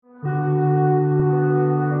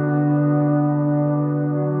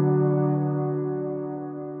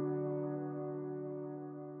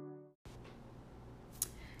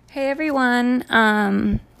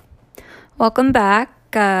everyone. Welcome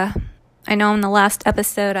back. I know in the last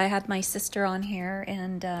episode I had my sister on here,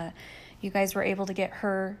 and you guys were able to get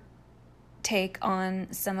her take on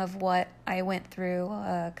some of what I went through,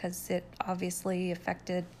 because it obviously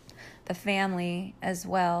affected the family as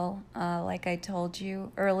well. Like I told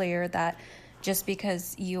you earlier, that just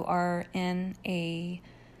because you are in a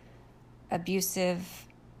abusive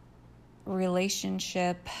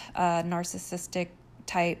relationship, narcissistic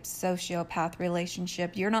type sociopath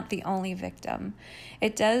relationship, you're not the only victim.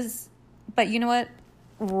 It does, but you know what?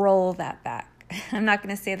 Roll that back. I'm not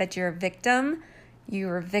going to say that you're a victim. You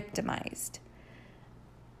were victimized.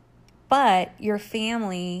 But your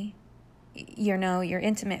family, your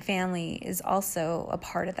intimate family is also a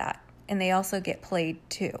part of that. And they also get played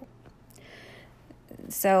too.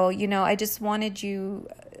 So, I just wanted to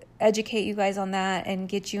educate you guys on that and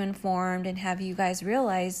get you informed and have you guys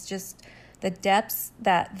realize just the depths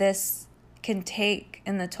that this can take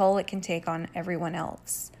and the toll it can take on everyone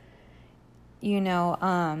else.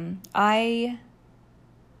 I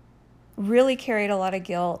really carried a lot of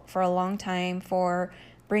guilt for a long time for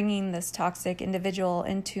bringing this toxic individual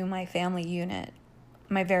into my family unit,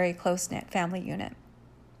 my very close-knit family unit.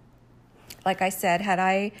 Like I said, had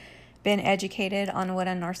I been educated on what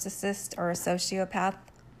a narcissist or a sociopath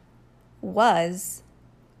was,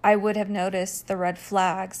 I would have noticed the red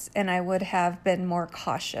flags, and I would have been more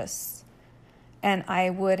cautious, and I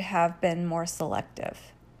would have been more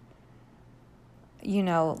selective.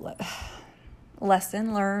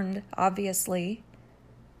 Lesson learned, obviously.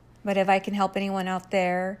 But if I can help anyone out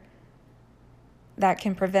there that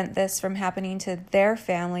can prevent this from happening to their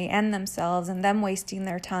family and themselves and them wasting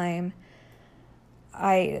their time,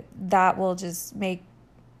 that will just make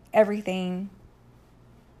everything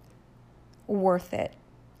worth it.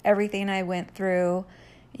 Everything I went through,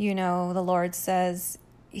 the Lord says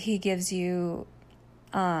He gives you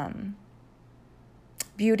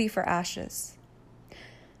beauty for ashes.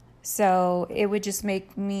 So it would just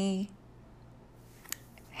make me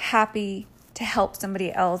happy to help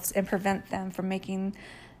somebody else and prevent them from making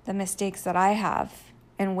the mistakes that I have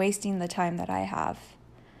and wasting the time that I have.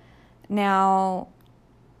 Now,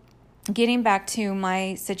 getting back to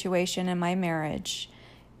my situation in my marriage,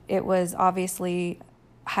 it was obviously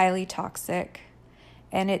highly toxic,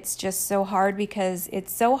 and it's just so hard because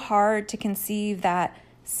it's so hard to conceive that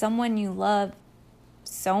someone you love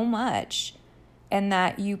so much and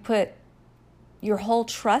that you put your whole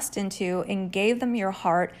trust into and gave them your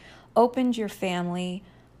heart, opened your family,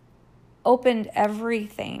 opened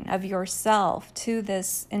everything of yourself to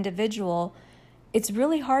this individual. It's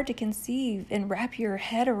really hard to conceive and wrap your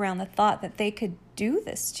head around the thought that they could do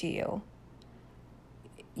this to you.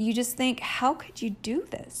 You just think, how could you do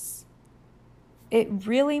this? It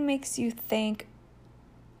really makes you think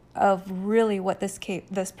of really what this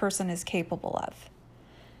person is capable of.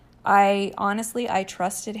 I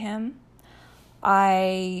trusted him.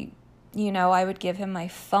 I would give him my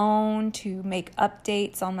phone to make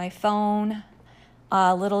updates on my phone.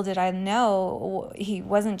 Little did I know, he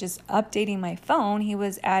wasn't just updating my phone, he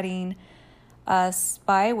was adding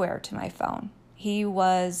spyware to my phone. He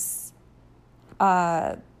was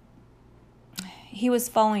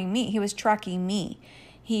following me. He was tracking me.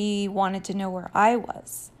 He wanted to know where I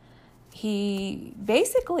was.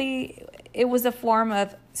 It was a form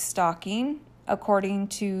of stalking, according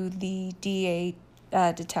to the DA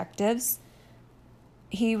detectives.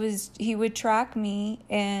 He would track me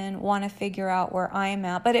and want to figure out where I'm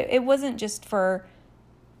at. But it wasn't just for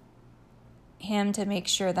him to make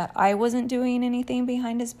sure that I wasn't doing anything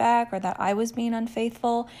behind his back or that I was being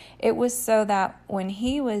unfaithful. It was so that when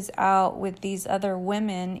he was out with these other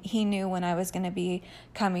women, he knew when I was going to be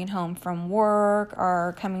coming home from work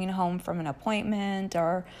or coming home from an appointment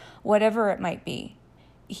or whatever it might be.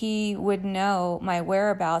 He would know my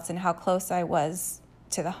whereabouts and how close I was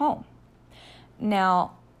to the home.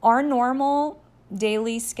 Now, our normal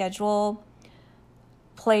daily schedule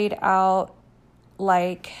played out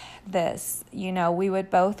like this. We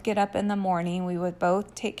would both get up in the morning. We would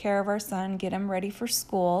both take care of our son, get him ready for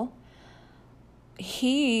school.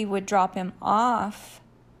 He would drop him off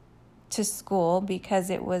to school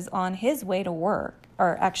because it was on his way to work,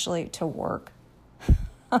 or actually to work.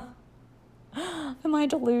 Am I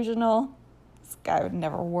delusional? This guy would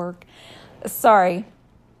never work. Sorry.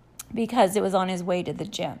 Because it was on his way to the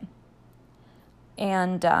gym.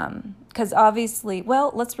 And because obviously,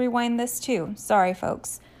 let's rewind this too. Sorry,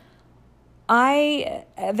 folks. I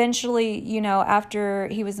eventually, after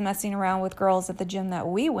he was messing around with girls at the gym that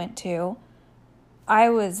we went to, I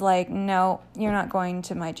was like, no, you're not going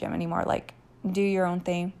to my gym anymore. Like, do your own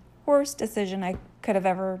thing. Worst decision I could have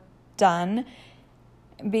ever done,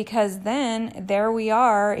 because then there we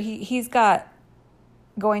are. He's got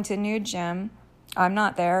going to new gym. I'm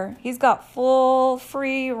not there. He's got full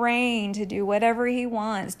free reign to do whatever he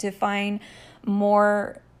wants to find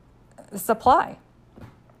more supply.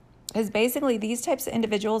 Because basically these types of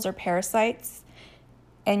individuals are parasites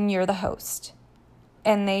and you're the host.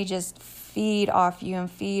 And they just feed off you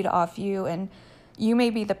and feed off you. And you may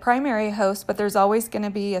be the primary host, but there's always going to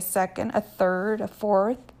be a second, a third, a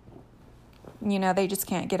fourth. They just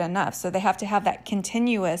can't get enough. So they have to have that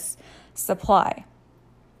continuous supply.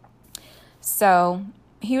 So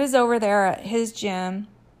he was over there at his gym,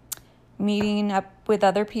 meeting up with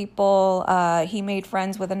other people. He made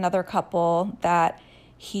friends with another couple that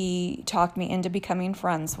he talked me into becoming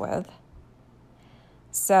friends with.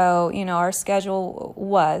 So, our schedule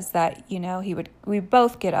was that, we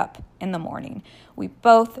both get up in the morning. We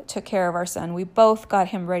both took care of our son. We both got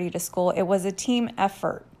him ready to school. It was a team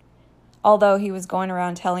effort. Although he was going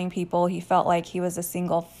around telling people he felt like he was a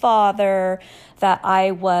single father, that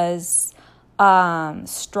I was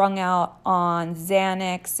strung out on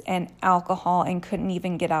Xanax and alcohol and couldn't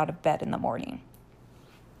even get out of bed in the morning.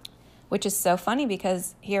 Which is so funny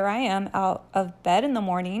because here I am out of bed in the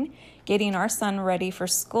morning, getting our son ready for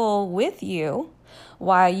school with you,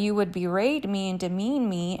 while you would berate me and demean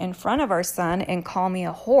me in front of our son and call me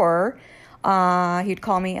a whore. He'd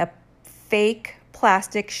call me a fake,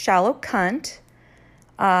 plastic, shallow cunt,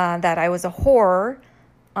 that I was a whore.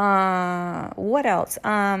 What else?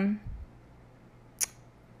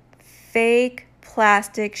 Fake,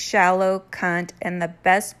 plastic, shallow cunt, and the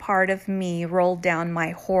best part of me rolled down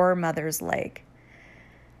my whore mother's leg.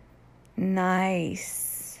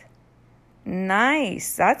 Nice.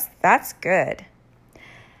 That's good.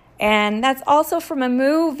 And that's also from a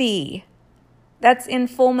movie. That's in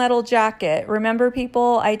Full Metal Jacket. Remember,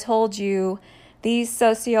 people, I told you, these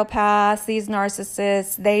sociopaths, these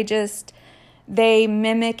narcissists, they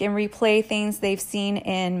mimic and replay things they've seen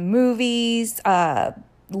in movies,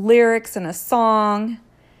 lyrics in a song.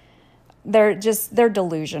 They're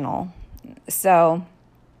delusional. So,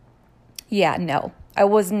 yeah, no. I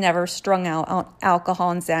was never strung out on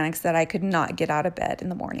alcohol and Xanax that I could not get out of bed in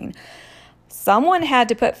the morning. Someone had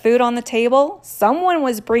to put food on the table. Someone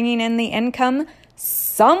was bringing in the income.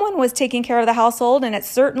 Someone was taking care of the household, and it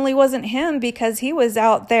certainly wasn't him, because he was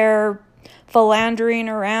out there philandering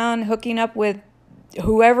around, hooking up with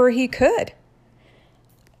whoever he could.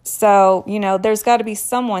 So, there's got to be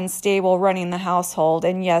someone stable running the household,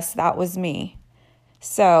 and yes, that was me.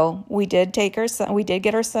 So we did get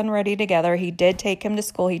our son ready together. He did take him to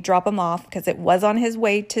school. He'd drop him off because it was on his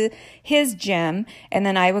way to his gym. And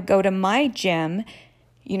then I would go to my gym,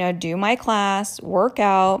 do my class, work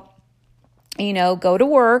out, go to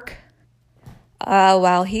work,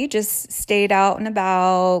 while he just stayed out and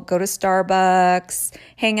about, go to Starbucks,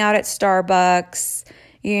 hang out at Starbucks,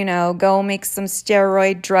 go make some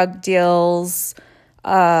steroid drug deals,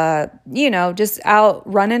 just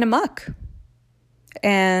out running amok.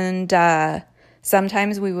 And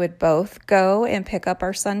sometimes we would both go and pick up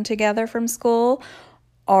our son together from school,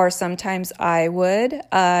 or sometimes I would.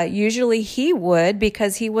 Usually he would,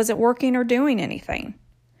 because he wasn't working or doing anything.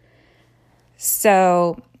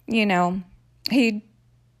 So,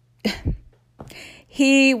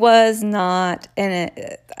 he was not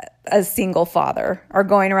a single father, or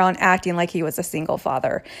going around acting like he was a single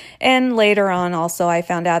father. And later on also I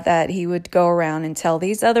found out that he would go around and tell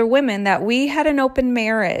these other women that we had an open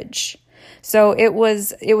marriage. So it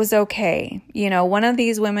was okay. One of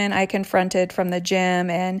these women I confronted from the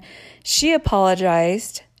gym, and she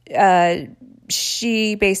apologized.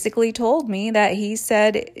 She basically told me that he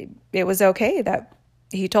said it was okay, that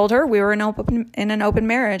he told her we were in an open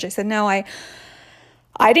marriage. I said, no, I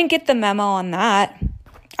didn't get the memo on that.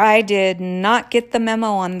 I did not get the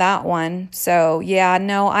memo on that one. So yeah,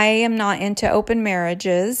 no, I am not into open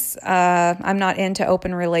marriages. I'm not into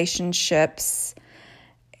open relationships.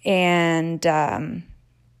 And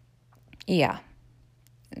yeah.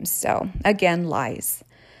 So again, lies.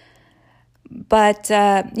 But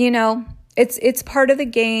it's part of the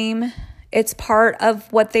game. It's part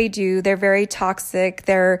of what they do. They're very toxic.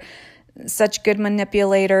 They're such good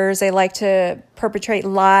manipulators. They like to perpetrate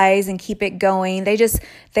lies and keep it going.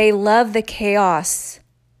 They love the chaos.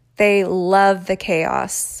 They love the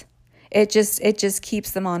chaos. It just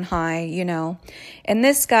keeps them on high, And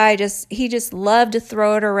this guy he just loved to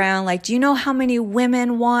throw it around like, do you know how many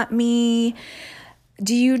women want me?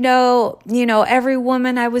 Do you know, every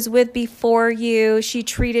woman I was with before you, she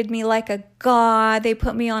treated me like a god. They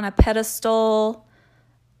put me on a pedestal.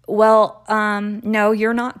 Well, no,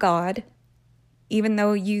 you're not God. even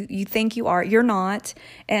though you think you are. You're not.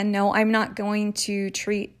 And no, I'm not going to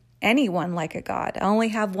treat anyone like a God. I only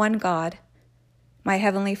have one God, my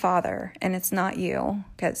Heavenly Father, and it's not you,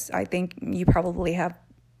 because I think you probably have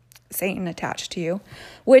Satan attached to you,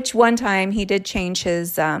 which one time he did change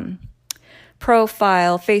his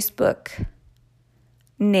profile Facebook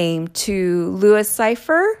name to Louis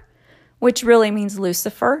Cypher, which really means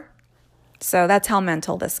Lucifer. So that's how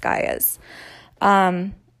mental this guy is.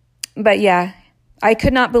 But yeah, I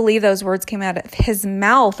could not believe those words came out of his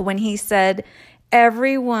mouth when he said,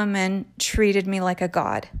 every woman treated me like a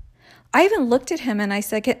god. I even looked at him and I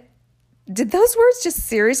said, did those words just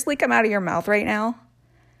seriously come out of your mouth right now?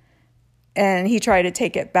 And he tried to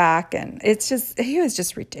take it back, and he was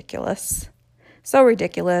just ridiculous. So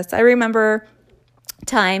ridiculous. I remember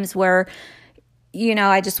times where,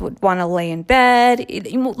 I just would want to lay in bed.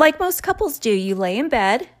 Like most couples do, you lay in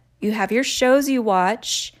bed, you have your shows you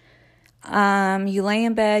watch, you lay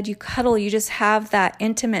in bed, you cuddle, you just have that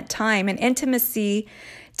intimate time. And intimacy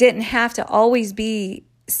didn't have to always be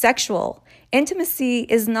sexual. Intimacy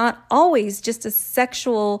is not always just a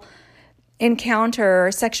sexual encounter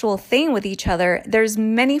or sexual thing with each other. There's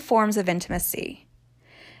many forms of intimacy.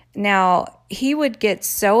 Now, he would get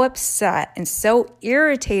so upset and so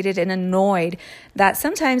irritated and annoyed that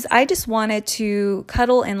sometimes I just wanted to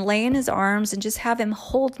cuddle and lay in his arms and just have him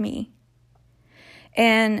hold me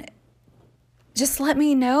and just let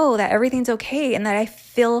me know that everything's okay and that I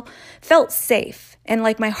felt safe and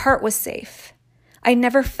like my heart was safe. I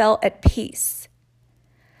never felt at peace.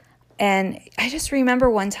 And I just remember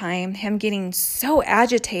one time him getting so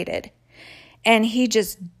agitated, and he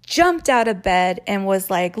just jumped out of bed and was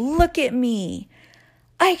like, look at me.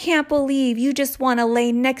 I can't believe you just want to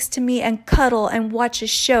lay next to me and cuddle and watch a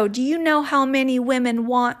show. Do you know how many women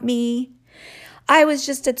want me? I was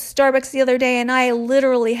just at Starbucks the other day and I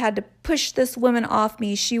literally had to push this woman off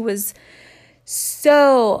me. She was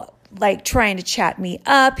so trying to chat me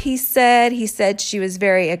up, he said. He said she was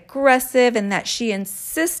very aggressive and that she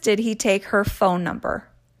insisted he take her phone number.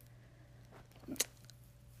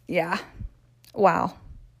 Yeah. Wow.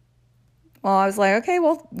 Well, I was like, okay,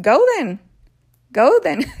 well, go then. Go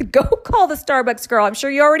call the Starbucks girl. I'm sure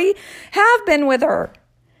you already have been with her.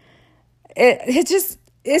 It's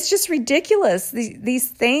just ridiculous, these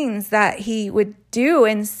things that he would do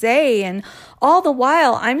and say. And all the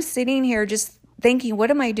while, I'm sitting here just thinking, what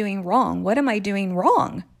am I doing wrong? What am I doing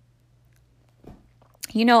wrong?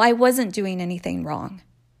 I wasn't doing anything wrong.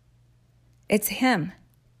 It's him.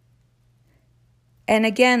 And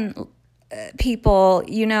again, people,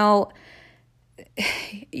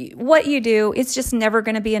 what you do, it's just never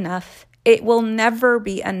going to be enough. It will never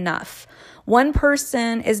be enough. One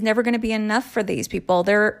person is never going to be enough for these people.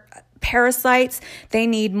 They're parasites. They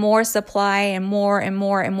need more supply and more and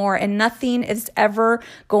more and more, and nothing is ever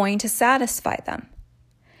going to satisfy them.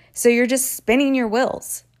 So you're just spinning your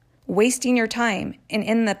wheels, wasting your time. And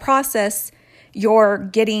in the process, you're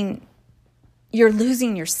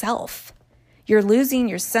losing yourself. You're losing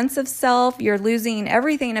your sense of self. You're losing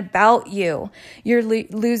everything about you. You're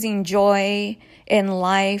losing joy in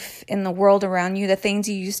life, in the world around you. The things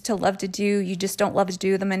you used to love to do, you just don't love to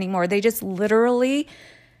do them anymore. They just literally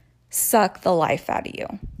suck the life out of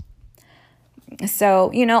you.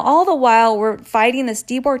 So, all the while we're fighting this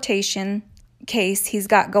deportation case he's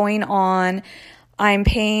got going on. I'm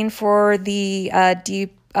paying for the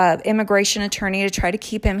immigration attorney to try to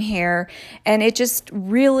keep him here. And it just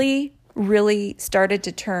really started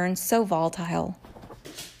to turn so volatile.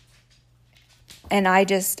 And I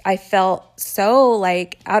felt so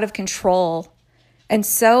out of control and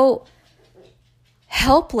so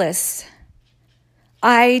helpless.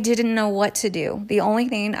 I didn't know what to do. The only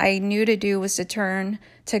thing I knew to do was to turn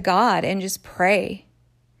to God and just pray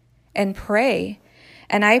and pray.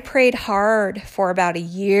 And I prayed hard for about a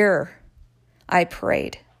year. I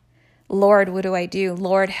prayed, Lord, what do I do?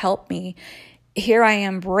 Lord, help me. Here I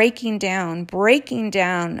am breaking down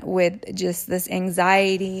with just this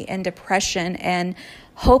anxiety and depression and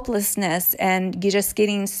hopelessness and just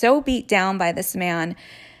getting so beat down by this man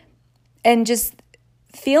and just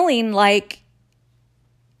feeling like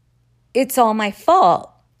it's all my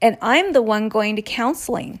fault. And I'm the one going to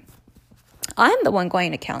counseling.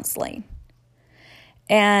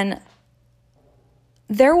 And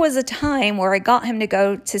there was a time where I got him to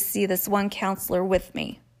go to see this one counselor with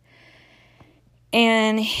me.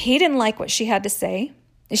 And he didn't like what she had to say.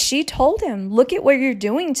 She told him, look at what you're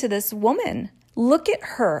doing to this woman. Look at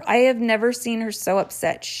her. I have never seen her so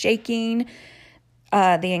upset, shaking.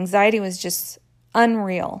 The anxiety was just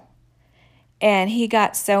unreal. And he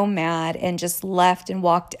got so mad and just left and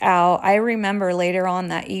walked out. I remember later on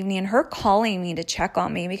that evening her calling me to check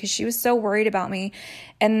on me because she was so worried about me.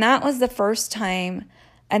 And that was the first time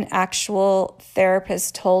an actual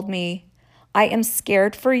therapist told me, I am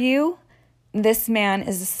scared for you. This man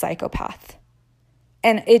is a psychopath.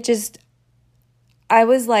 And it just, I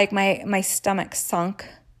was like, my stomach sunk.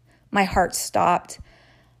 My heart stopped.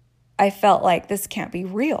 I felt like this can't be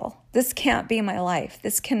real. This can't be my life.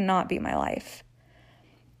 This cannot be my life.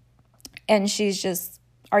 And she's just,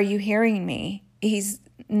 are you hearing me? He's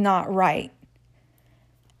not right.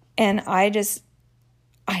 And I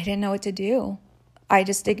didn't know what to do. I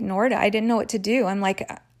just ignored it. I didn't know what to do. I'm like,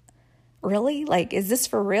 really? Like, is this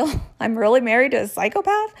for real? I'm really married to a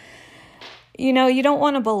psychopath? You know, you don't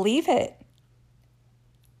want to believe it.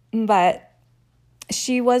 But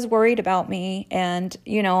she was worried about me. And,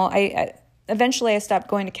 you know, I eventually I stopped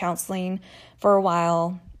going to counseling for a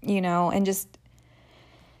while, you know, and just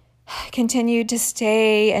continued to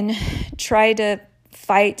stay and try to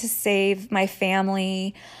fight to save my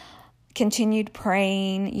family, continued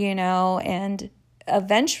praying, you know, and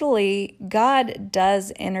eventually God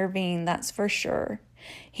does intervene, that's for sure.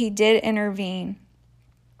 He did intervene,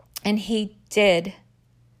 and he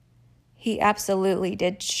absolutely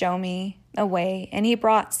did show me a way, and he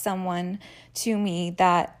brought someone to me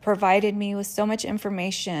that provided me with so much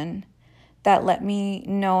information that let me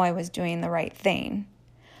know I was doing the right thing,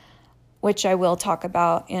 which I will talk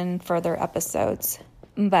about in further episodes.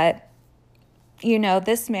 But, you know,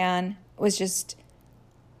 this man was just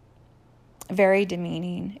very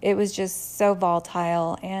demeaning. It was just so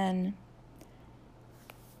volatile and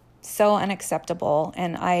so unacceptable.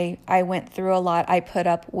 And I went through a lot. I put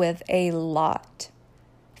up with a lot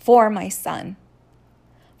for my son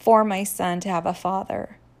to have a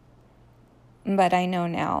father. But I know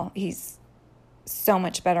now he's so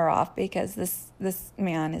much better off because this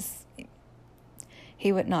man is,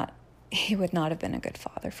 he would not have been a good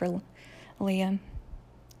father for Liam.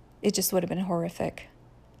 It just would have been horrific.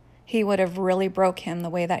 He would have really broke him the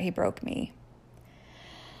way that he broke me.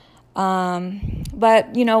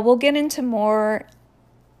 But, you know, we'll get into more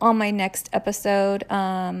on my next episode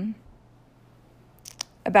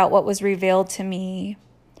about what was revealed to me,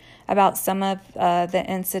 about some of the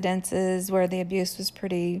incidences where the abuse was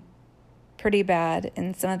pretty bad,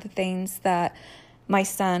 and some of the things that my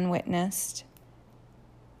son witnessed.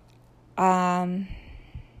 I'll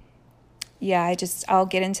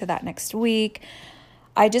get into that next week.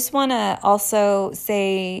 I just want to also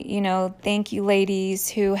say, you know, thank you ladies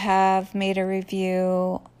who have made a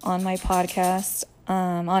review on my podcast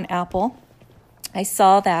on Apple. I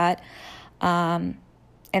saw that, and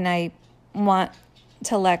I want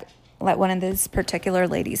to let one of these particular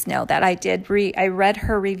ladies know that I read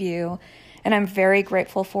her review, and I'm very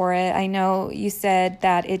grateful for it. I know you said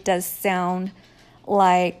that it does sound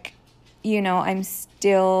like, you know, I'm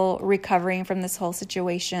still recovering from this whole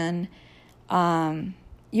situation.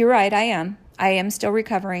 You're right, I am. I am still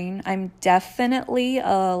recovering. I'm definitely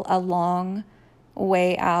a long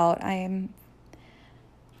way out. I'm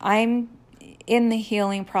in the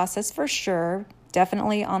healing process for sure.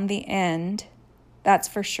 Definitely on the end. That's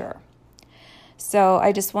for sure. So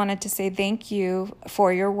I just wanted to say thank you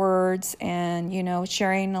for your words and, you know,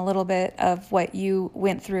 sharing a little bit of what you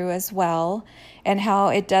went through as well, and how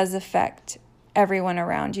it does affect everyone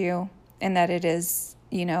around you, and that it is,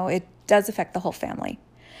 you know, it does affect the whole family.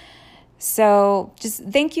 So just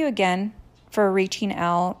thank you again for reaching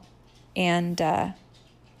out, and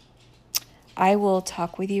I will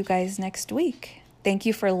talk with you guys next week. Thank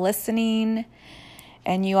you for listening,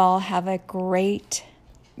 and you all have a great,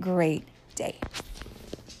 great day.